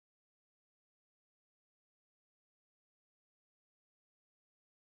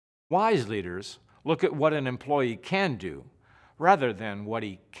Wise leaders look at what an employee can do rather than what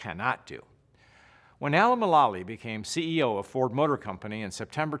he cannot do. When Alan Mulally became CEO of Ford Motor Company in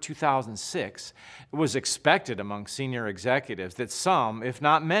September 2006, it was expected among senior executives that some, if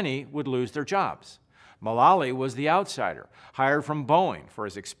not many, would lose their jobs. Mulally was the outsider, hired from Boeing for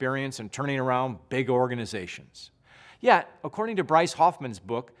his experience in turning around big organizations. Yet, according to Bryce Hoffman's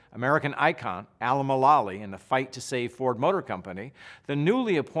book, American Icon, Alan Mulally and the Fight to Save Ford Motor Company, the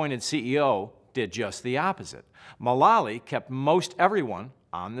newly appointed CEO did just the opposite. Mulally kept most everyone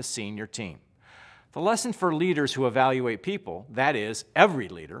on the senior team. The lesson for leaders who evaluate people, that is, every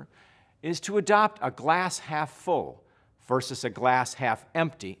leader, is to adopt a glass half full versus a glass half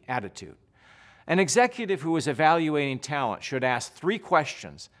empty attitude. An executive who is evaluating talent should ask 3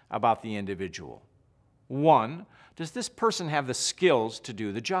 questions about the individual. 1, does this person have the skills to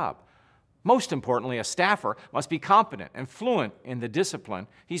do the job? Most importantly, a staffer must be competent and fluent in the discipline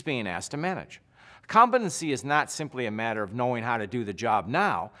he's being asked to manage. Competency is not simply a matter of knowing how to do the job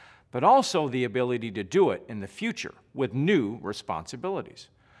now, but also the ability to do it in the future with new responsibilities.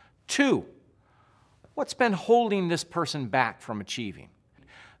 2, what's been holding this person back from achieving?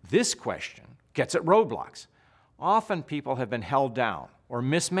 This question gets at roadblocks. Often people have been held down or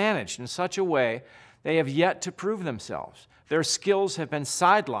mismanaged in such a way they have yet to prove themselves. Their skills have been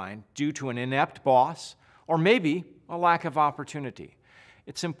sidelined due to an inept boss or maybe a lack of opportunity.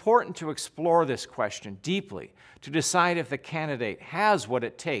 It's important to explore this question deeply to decide if the candidate has what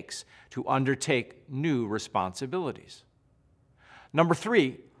it takes to undertake new responsibilities. Number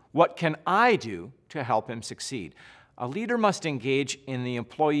 3, what can I do to help him succeed? A leader must engage in the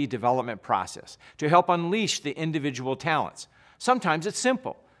employee development process to help unleash the individual talents. Sometimes it's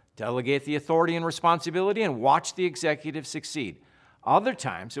simple. Delegate the authority and responsibility and watch the executive succeed. Other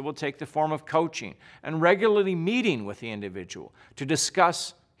times, it will take the form of coaching and regularly meeting with the individual to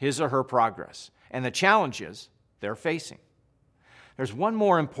discuss his or her progress and the challenges they're facing. There's one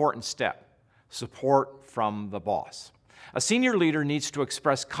more important step: support from the boss. A senior leader needs to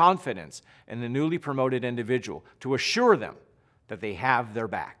express confidence in the newly promoted individual to assure them that they have their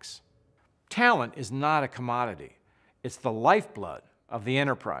backs. Talent is not a commodity. It's the lifeblood of the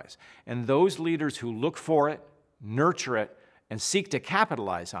enterprise, and those leaders who look for it, nurture it, and seek to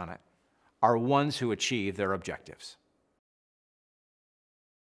capitalize on it are ones who achieve their objectives.